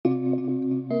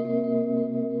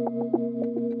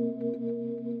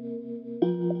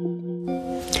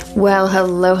Well,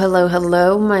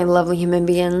 hello, my lovely human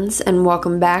beings, and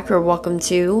welcome back or welcome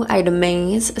to Ida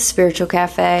May's Spiritual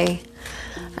Cafe.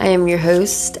 I am your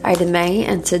host, Ida May,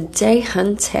 and today,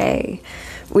 hunte,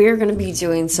 we are going to be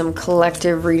doing some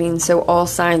collective reading, so all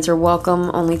signs are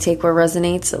welcome. Only take what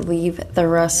resonates, leave the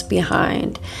rest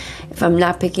behind. If I'm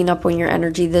not picking up on your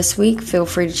energy this week, feel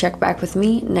free to check back with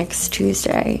me next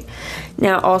Tuesday.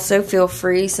 Now, also feel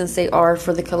free, since they are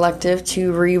for the collective,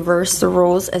 to reverse the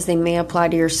rules as they may apply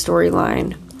to your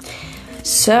storyline.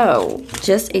 So,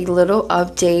 just a little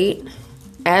update.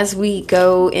 As we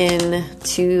go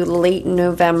into late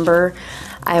November,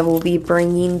 I will be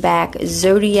bringing back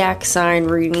zodiac sign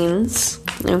readings.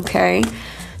 Okay,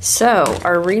 so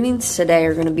our readings today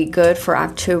are going to be good for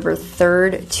October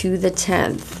 3rd to the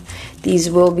 10th. These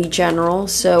will be general,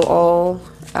 so all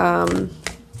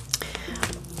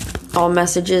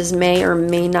messages may or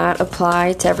may not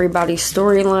apply to everybody's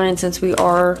storyline since we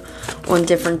are on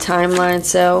different timelines.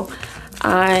 So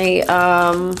I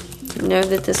know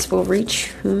that this will reach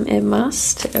whom it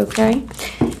must. Okay.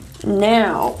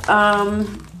 Now, I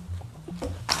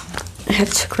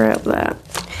have to grab that.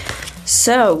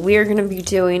 So, we are going to be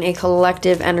doing a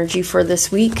collective energy for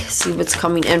this week. See what's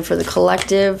coming in for the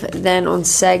collective. Then on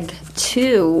Seg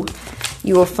 2,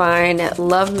 you will find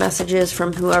love messages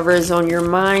from whoever is on your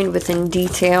mind within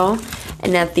detail.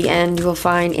 And at the end, you will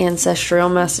find ancestral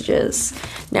messages.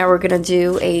 Now we're going to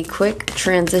do a quick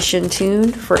transition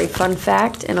tune for a fun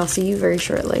fact, and I'll see you very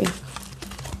shortly.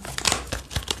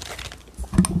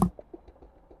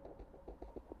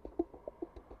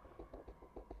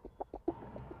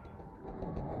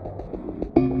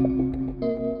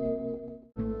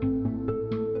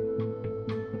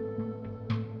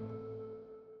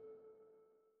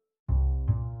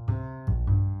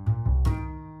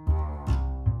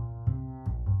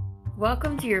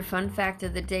 Welcome to your fun fact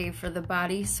of the day for the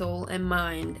body, soul, and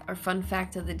mind. Our fun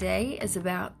fact of the day is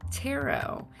about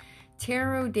tarot.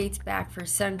 Tarot dates back for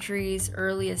centuries,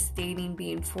 earliest dating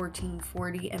being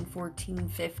 1440 and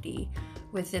 1450,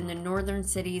 within the northern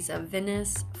cities of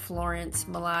Venice, Florence,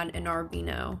 Milan, and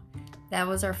Urbino. That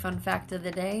was our fun fact of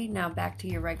the day. Now back to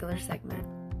your regular segment.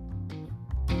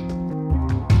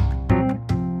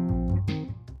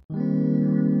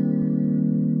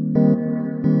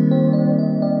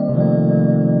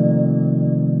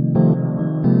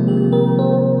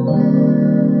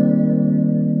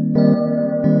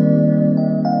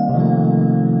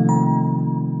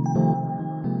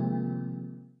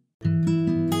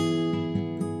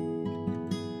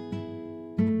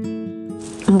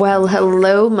 Well,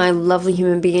 hello, my lovely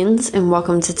human beings, and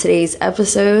welcome to today's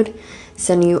episode.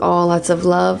 Sending you all lots of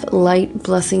love, light,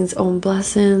 blessings on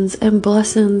blessings, and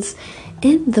blessings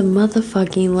in the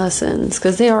motherfucking lessons.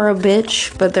 Because they are a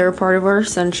bitch, but they're a part of our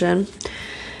ascension.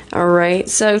 Alright,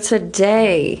 so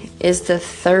today is the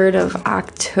 3rd of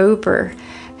October.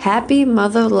 Happy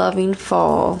mother-loving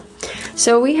fall.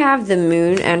 So we have the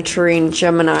moon entering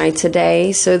Gemini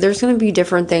today, so there's going to be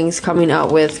different things coming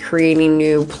up with creating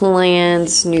new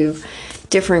plans, new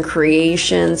different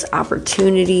creations,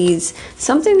 opportunities,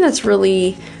 something that's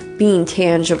really being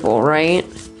tangible, right?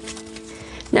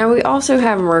 Now we also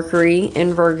have Mercury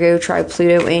in Virgo,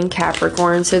 Tri-Pluto in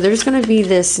Capricorn, so there's going to be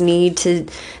this need to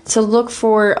look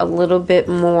for a little bit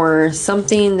more,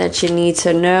 something that you need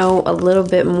to know a little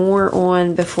bit more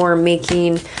on before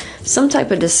making some type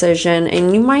of decision,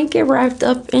 and you might get wrapped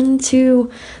up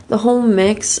into the whole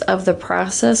mix of the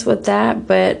process with that,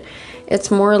 but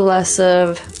it's more or less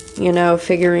of,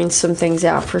 figuring some things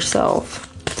out for self.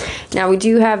 Now, we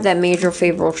do have that major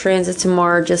favorable transit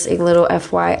tomorrow, just a little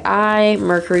FYI.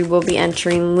 Mercury will be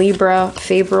entering Libra,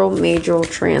 favorable major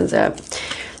transit.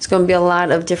 It's going to be a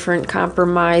lot of different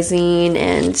compromising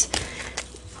and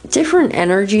different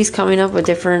energies coming up with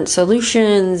different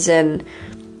solutions and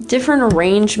different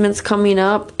arrangements coming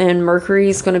up. And Mercury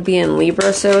is going to be in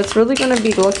Libra, so it's really going to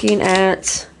be looking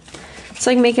at, it's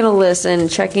like making a list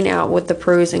and checking out what the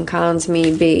pros and cons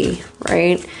may be,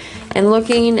 right? And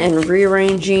looking and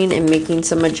rearranging and making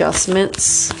some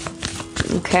adjustments.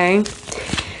 Okay.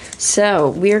 So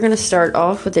we are going to start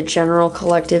off with the general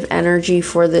collective energy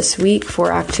for this week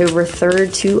for October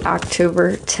 3rd to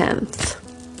October 10th.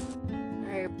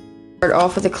 Alright, start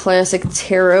off with a classic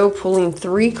tarot, pulling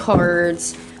 3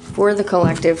 cards for the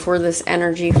collective for this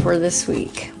energy for this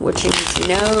week. What you need to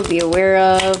know, be aware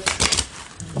of,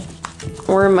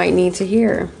 or might need to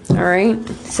hear. Alright,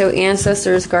 so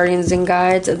ancestors, guardians, and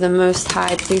guides of the Most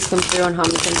High, please come through and help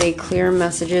me convey clear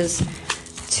messages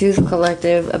to the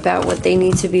collective about what they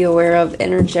need to be aware of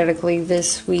energetically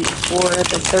this week for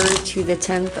the 3rd to the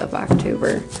 10th of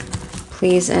October.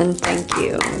 Please and thank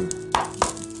you.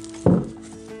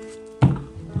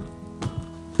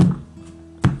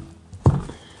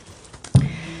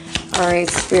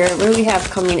 Alright, Spirit, what do we have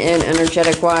coming in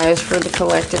energetic-wise for the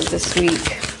collective this week?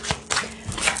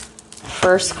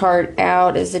 First card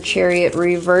out is the Chariot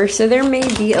reverse. So there may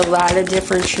be a lot of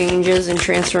different changes and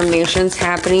transformations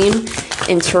happening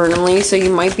internally. So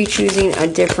you might be choosing a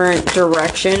different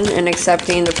direction and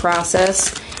accepting the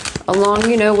process along,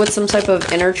 with some type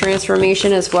of inner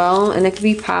transformation as well. And it could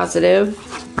be positive,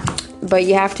 but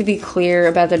you have to be clear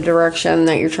about the direction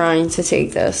that you're trying to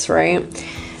take this, right?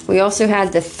 We also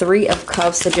had the Three of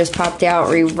Cups that just popped out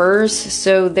reverse.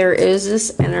 So there is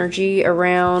this energy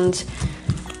around,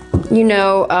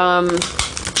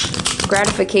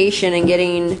 gratification and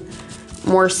getting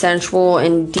more sensual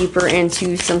and deeper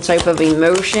into some type of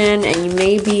emotion. And you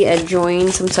may be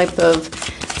enjoying some type of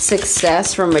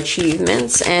success from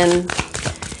achievements. And,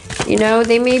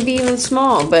 they may be even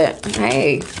small, but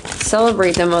hey,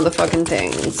 celebrate them motherfucking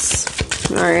things.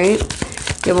 Alright.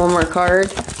 Get one more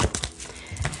card.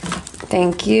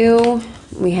 Thank you.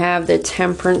 We have the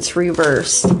Temperance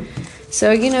reversed.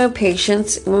 So,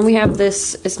 patience. When we have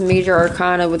this major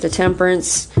arcana with the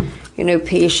Temperance,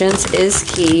 patience is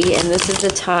key. And this is the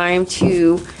time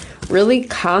to really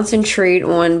concentrate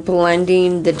on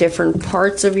blending the different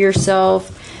parts of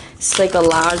yourself,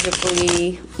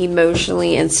 psychologically,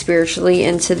 emotionally, and spiritually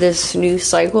into this new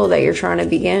cycle that you're trying to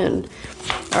begin.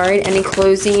 All right. Any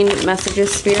closing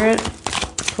messages, Spirit?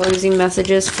 Closing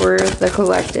messages for the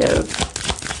collective.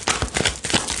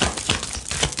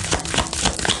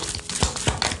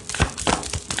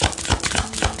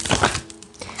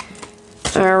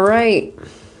 All right.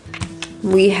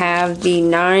 We have the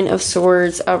Nine of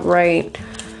Swords upright.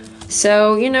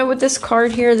 So, with this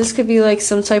card here, this could be like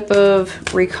some type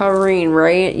of recovering,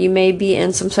 right? You may be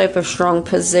in some type of strong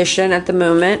position at the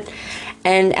moment.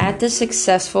 And at the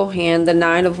successful hand, the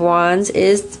Nine of Wands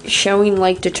is showing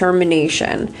like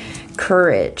determination,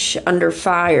 courage, under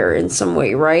fire in some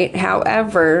way, right?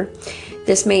 However,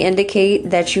 this may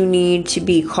indicate that you need to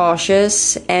be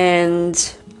cautious and,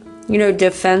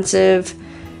 defensive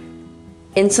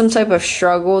in some type of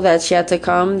struggle that's yet to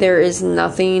come. There is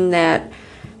nothing that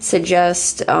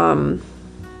suggests,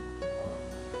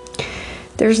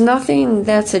 there's nothing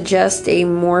that suggests a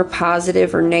more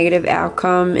positive or negative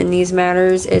outcome in these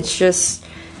matters. It's just,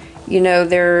 you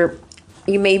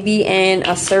may be in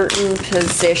a certain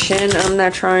position. I'm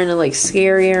not trying to like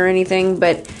scare you or anything,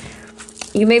 but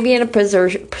you may be in a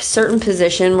certain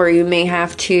position where you may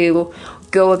have to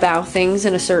go about things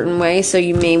in a certain way. So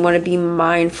you may want to be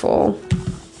mindful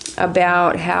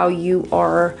about how you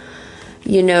are,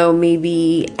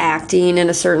 maybe acting in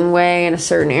a certain way in a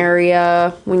certain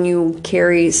area when you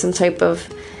carry some type of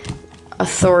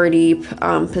authority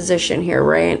position here,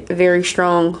 right? A very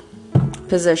strong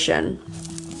position.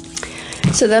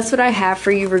 So that's what I have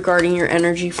for you regarding your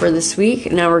energy for this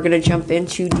week. Now we're going to jump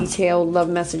into detailed love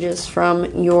messages from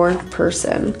your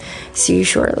person. See you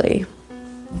shortly.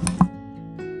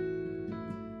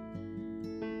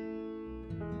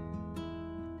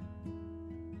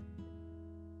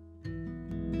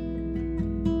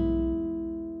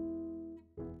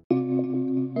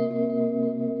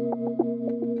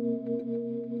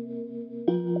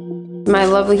 My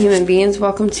lovely human beings,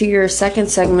 welcome to your second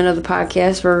segment of the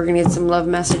podcast where we're going to get some love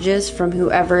messages from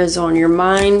whoever is on your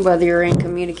mind, whether you're in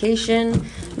communication,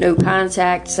 no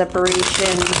contact,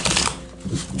 separation,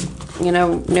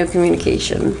 no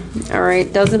communication. All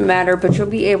right, doesn't matter, but you'll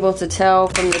be able to tell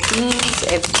from the themes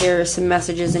if there are some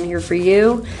messages in here for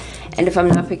you. And if I'm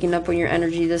not picking up on your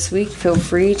energy this week, feel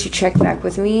free to check back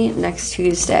with me next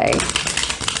Tuesday.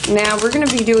 Now, we're going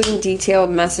to be doing detailed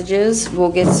messages.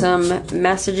 We'll get some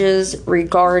messages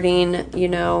regarding,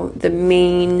 the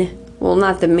main, well,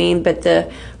 not the main, but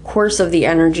the course of the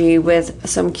energy with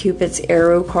some Cupid's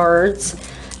arrow cards.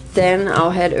 Then I'll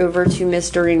head over to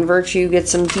Miss Doreen Virtue, get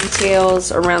some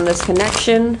details around this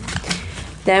connection.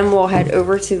 Then we'll head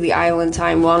over to the Island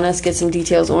Time Wellness, get some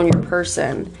details on your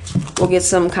person. We'll get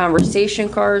some conversation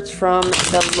cards from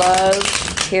the Love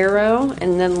Tarot,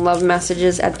 and then love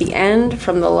messages at the end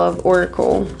from the Love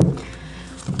Oracle.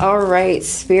 All right,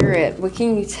 Spirit, what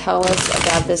can you tell us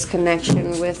about this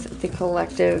connection with the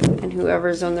collective and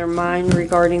whoever's on their mind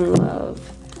regarding love?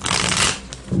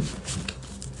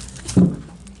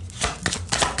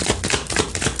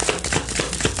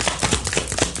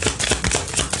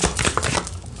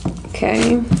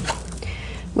 Okay.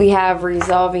 We have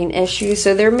resolving issues.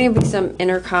 So there may be some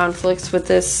inner conflicts with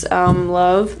this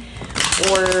love,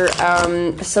 or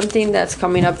something that's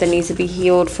coming up that needs to be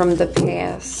healed from the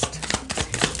past.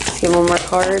 Let's get one more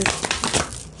card.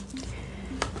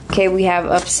 Okay, we have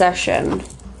obsession.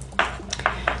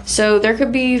 So there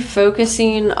could be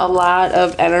focusing a lot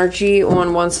of energy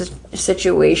on one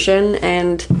situation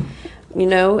and You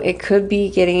know, it could be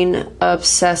getting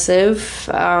obsessive,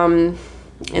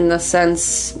 in the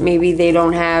sense maybe they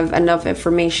don't have enough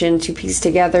information to piece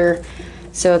together,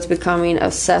 so it's becoming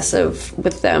obsessive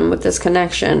with them, with this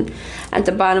connection. At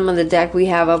the bottom of the deck, we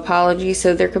have apology,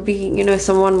 so there could be, you know,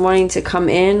 someone wanting to come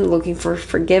in, looking for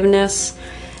forgiveness,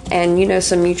 and, you know,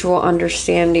 some mutual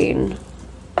understanding.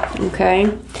 Okay?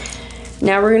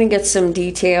 Now we're going to get some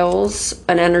details,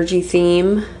 an energy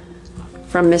theme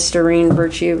from Miss Doreen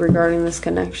Virtue regarding this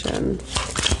connection.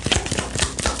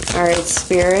 Alright,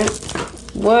 Spirit.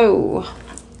 Whoa.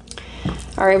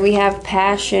 Alright, we have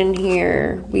passion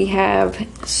here. We have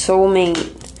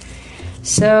soulmate.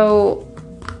 So,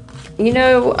 you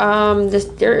know,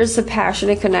 there is a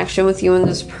passionate connection with you and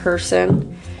this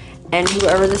person. And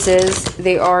whoever this is,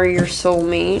 they are your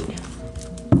soulmate.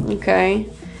 Okay.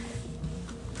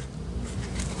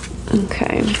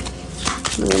 Okay.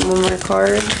 And then one more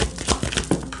card.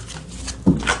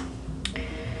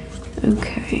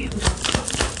 Okay.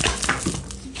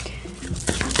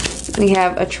 We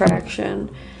have attraction.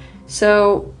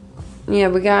 So, yeah,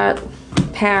 we got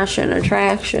passion,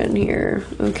 attraction here.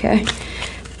 Okay.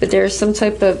 But there's some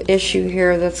type of issue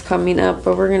here that's coming up,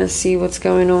 but we're going to see what's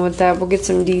going on with that. We'll get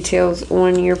some details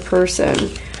on your person.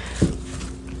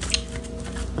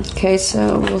 Okay,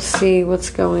 so we'll see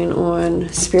what's going on.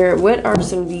 Spirit, what are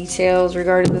some details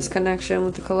regarding this connection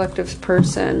with the collective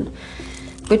person?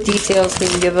 What details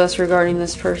can you give us regarding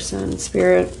this person,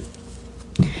 Spirit?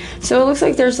 So it looks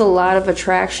like there's a lot of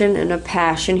attraction and a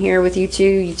passion here with you two.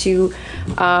 You two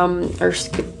are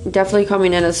definitely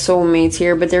coming in as soulmates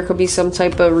here, but there could be some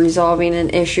type of resolving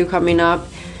an issue coming up,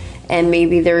 and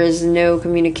maybe there is no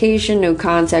communication, no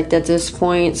contact at this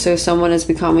point, so someone is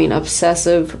becoming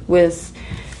obsessive with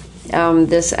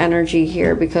this energy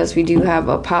here, because we do have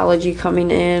apology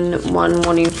coming in, one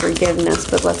wanting forgiveness.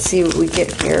 But let's see what we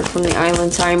get here from the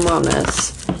Island Time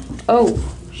Wellness. Oh,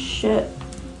 shit.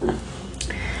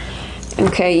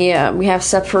 Okay, yeah, we have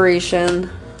separation.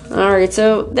 Alright,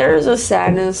 so there's a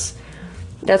sadness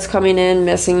that's coming in,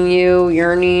 missing you,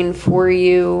 yearning for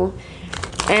you,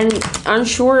 and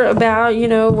unsure about, you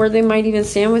know, where they might even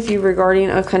stand with you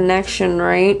regarding a connection,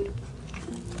 right?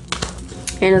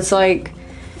 And it's like,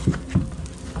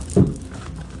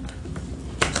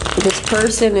 this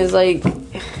person is like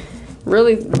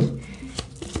really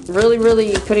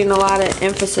putting a lot of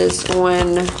emphasis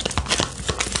on,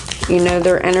 you know,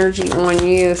 their energy on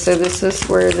you. So this is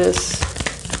where this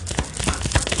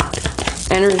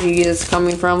energy is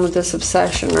coming from with this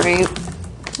obsession, right?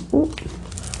 Ooh.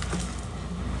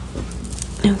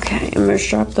 Okay, I'm gonna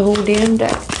drop the whole damn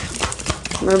deck.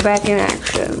 We're back in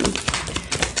action.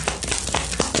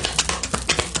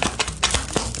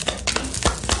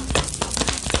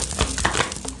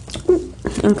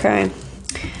 Okay,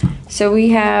 so we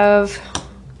have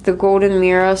the Golden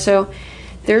Mirror. So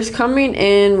there's coming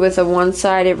in with a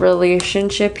one-sided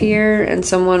relationship here, and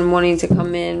someone wanting to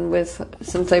come in with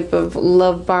some type of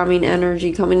love bombing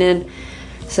energy coming in.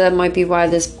 So that might be why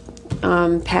this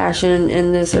passion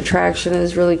and this attraction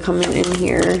is really coming in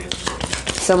here.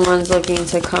 Someone's looking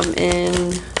to come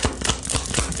in,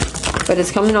 but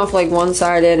it's coming off like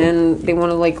one-sided, and they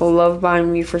want to like love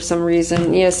bomb you for some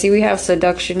reason. Yeah, see, we have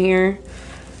seduction here.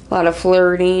 A lot of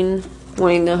flirting,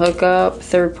 wanting to hook up,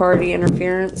 third-party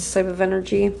interference type of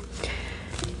energy.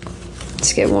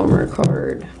 Let's get one more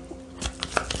card.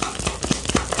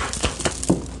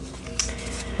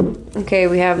 Okay,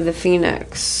 we have the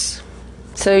Phoenix.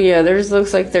 So yeah,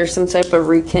 looks like there's some type of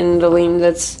rekindling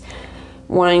that's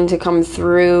wanting to come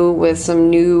through with some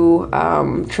new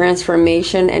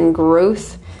transformation and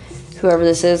growth. Whoever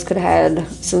this is could have had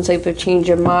some type of change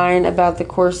of mind about the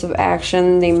course of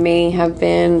action they may have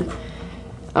been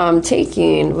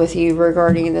taking with you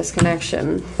regarding this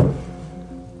connection.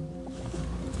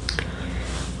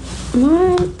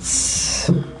 What?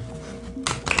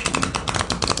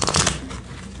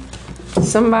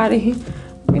 Somebody,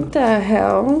 what the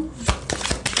hell?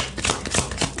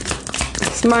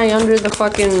 Somebody under the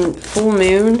fucking full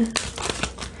moon?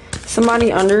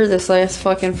 Somebody under this last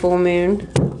fucking full moon?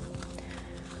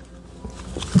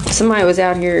 Somebody was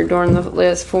out here during the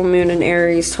last full moon in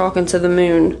Aries talking to the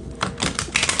moon.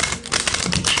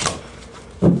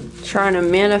 Trying to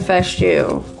manifest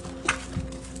you.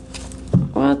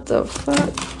 What the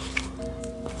fuck?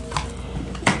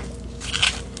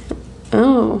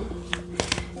 Oh.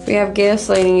 We have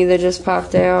gaslighting you that just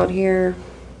popped out here.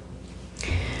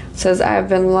 It says, I've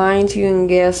been lying to you and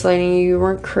gaslighting you. You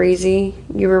weren't crazy.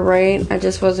 You were right. I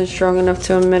just wasn't strong enough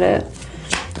to admit it.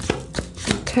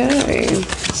 Okay.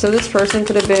 So this person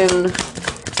could have been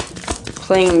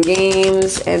playing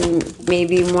games and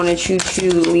maybe wanted you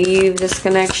to leave this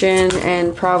connection,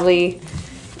 and probably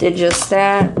did just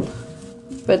that,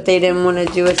 but they didn't want to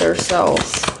do it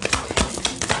themselves.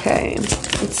 Okay,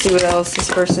 let's see what else this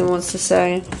person wants to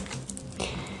say.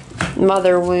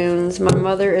 Mother wounds. My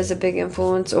mother is a big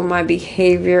influence on my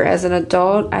behavior as an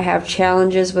adult. I have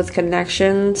challenges with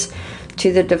connections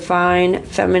to the divine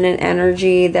feminine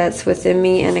energy that's within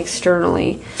me and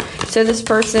externally. So this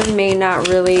person may not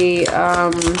really,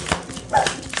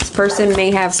 this person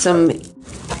may have some, let's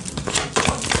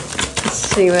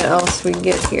see what else we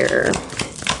get here.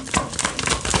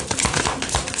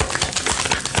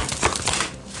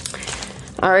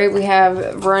 Alright, we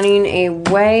have running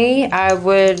away. I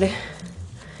would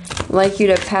like you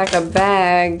to pack a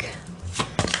bag.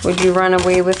 Would you run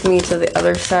away with me to the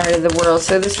other side of the world?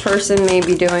 So this person may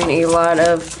be doing a lot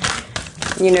of,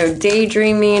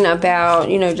 daydreaming about,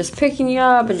 just picking you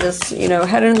up and just,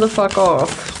 heading the fuck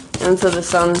off into the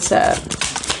sunset.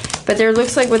 But there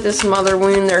looks like with this mother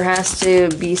wound, there has to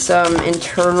be some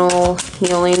internal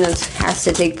healing that has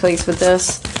to take place with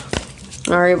this.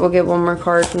 Alright, we'll get one more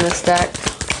card from this deck.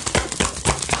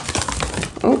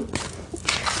 Oh.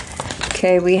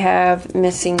 Okay, we have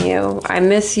missing you. I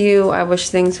miss you. I wish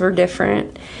things were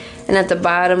different. And at the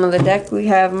bottom of the deck, we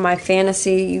have my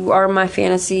fantasy. You are my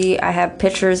fantasy. I have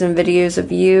pictures and videos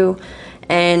of you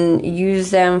and use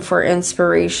them for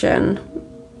inspiration.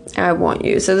 I want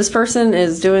you. So this person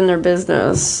is doing their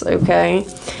business, okay?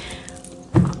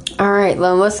 Alright,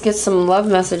 let's get some love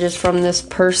messages from this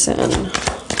person.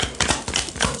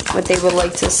 What they would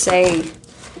like to say.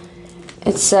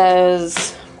 It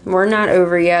says, we're not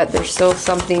over yet. There's still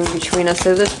something between us.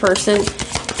 So this person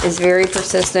is very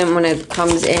persistent when it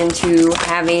comes into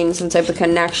having some type of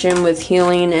connection with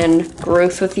healing and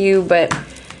growth with you, but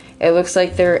it looks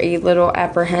like they're a little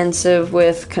apprehensive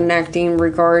with connecting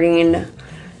regarding,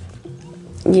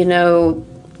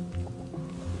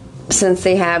 since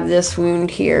they have this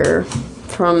wound here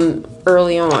from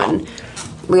early on.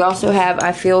 We also have,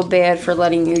 I feel bad for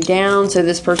letting you down. So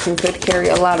this person could carry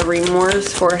a lot of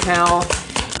remorse for how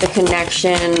the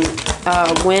connection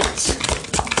went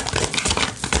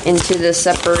into the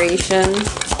separation.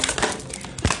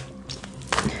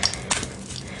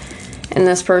 And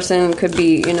this person could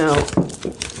be,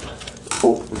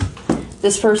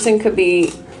 this person could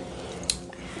be,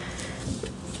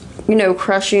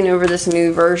 crushing over this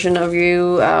new version of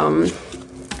you. And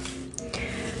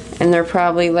they're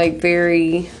probably like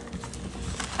very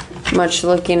much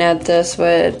looking at this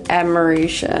with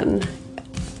admiration.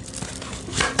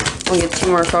 We'll get 2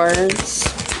 more cards.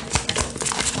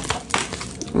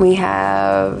 We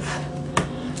have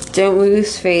don't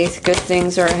lose faith. Good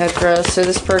things are ahead for us. So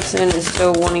this person is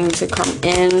still wanting to come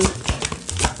in.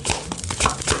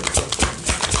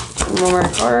 One more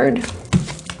card.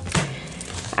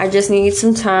 I just need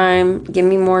some time. Give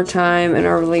me more time in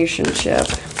our relationship.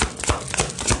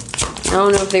 I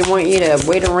don't know if they want you to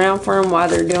wait around for them while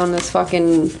they're doing this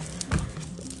fucking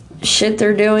shit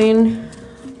they're doing.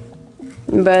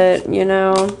 But,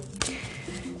 let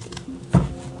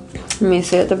me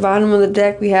see. At the bottom of the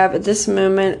deck we have, at this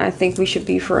moment, I think we should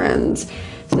be friends.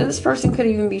 So this person could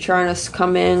even be trying to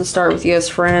come in, start with you as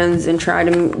friends, and try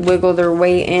to wiggle their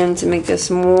way in to make this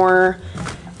more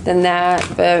than that.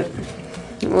 But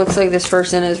it looks like this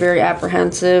person is very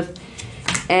apprehensive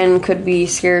and could be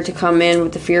scared to come in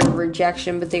with the fear of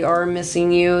rejection, but they are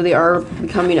missing you. They are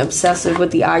becoming obsessive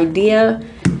with the idea.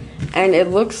 And it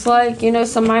looks like,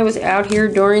 somebody was out here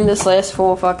during this last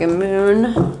full fucking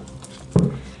moon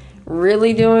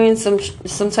really doing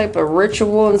some type of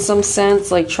ritual in some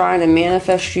sense, like trying to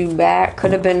manifest you back.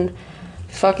 Could have been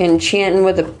fucking chanting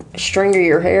with a string of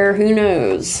your hair. Who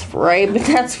knows, right? But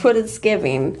that's what it's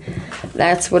giving.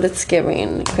 That's what it's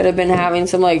giving. Could have been having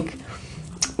some,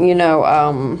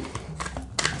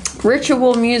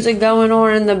 ritual music going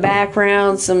on in the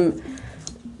background. Some,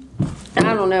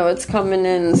 I don't know, it's coming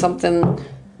in something.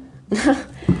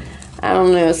 I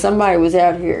don't know. Somebody was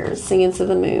out here singing to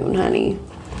the moon, honey.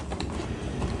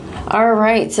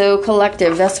 Alright, so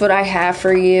collective, that's what I have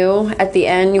for you. At the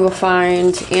end, you will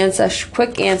find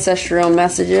quick ancestral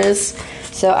messages.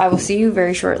 So I will see you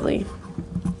very shortly.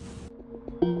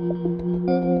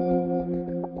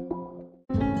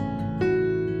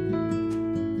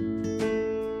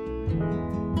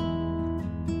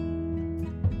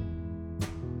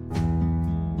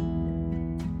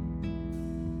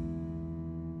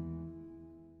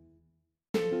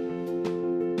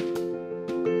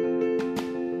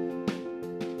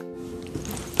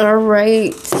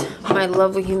 Alright, my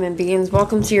lovely human beings,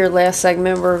 welcome to your last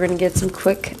segment where we're going to get some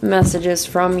quick messages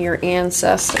from your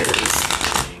ancestors.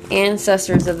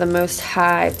 Ancestors of the Most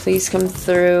High, please come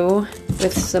through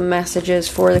with some messages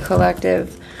for the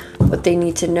collective, what they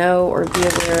need to know or be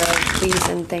aware of, please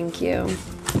and thank you.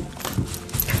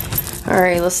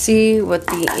 Alright, let's see what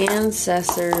the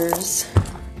ancestors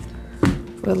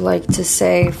would like to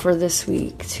say for this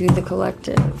week to the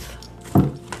collective.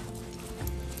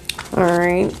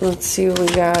 Alright, let's see what we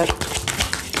got.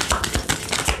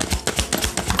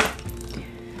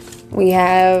 We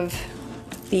have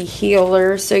the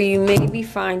Healer. So you may be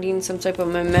finding some type of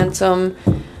momentum.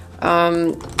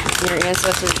 Your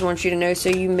ancestors want you to know. So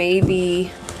you may be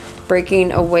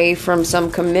breaking away from some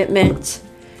commitment.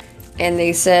 And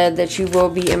they said that you will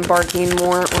be embarking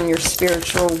more on your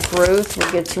spiritual growth.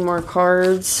 We'll get 2 more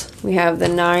cards. We have the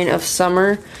 9 of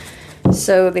Summer.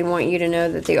 So they want you to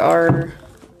know that they are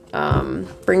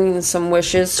bringing some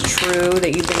wishes true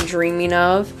that you've been dreaming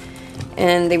of.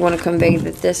 And they want to convey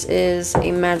that this is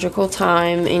a magical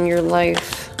time in your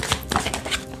life.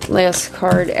 Last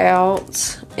card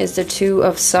out is the 2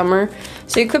 of Summer.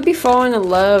 So you could be falling in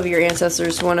love. Your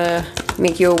ancestors want to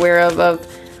make you aware of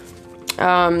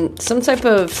some type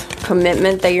of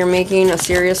commitment that you're making, a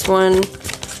serious one.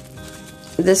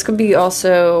 This could be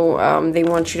also, they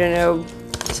want you to know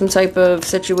some type of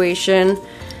situation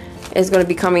is going to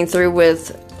be coming through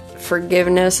with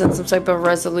forgiveness and some type of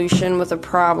resolution with a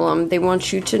problem. They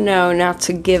want you to know not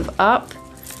to give up,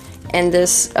 and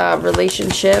this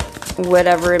relationship,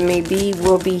 whatever it may be,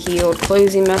 will be healed.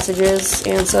 Closing messages,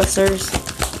 ancestors.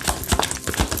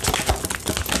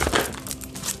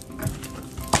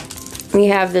 We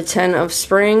have the 10 of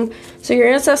Spring. So your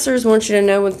ancestors want you to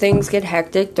know when things get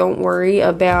hectic, don't worry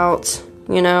about,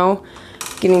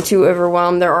 getting too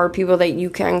overwhelmed. There are people that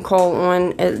you can call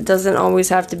on. It doesn't always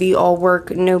have to be all work,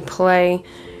 no play.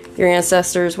 Your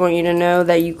ancestors want you to know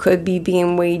that you could be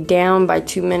being weighed down by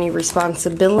too many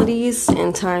responsibilities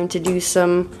and time to do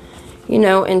some,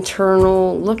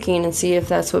 internal looking and see if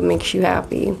that's what makes you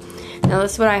happy. Now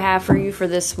that's what I have for you for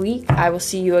this week. I will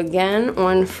see you again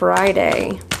on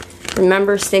Friday.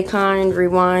 Remember, stay kind,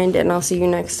 rewind, and I'll see you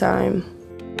next time.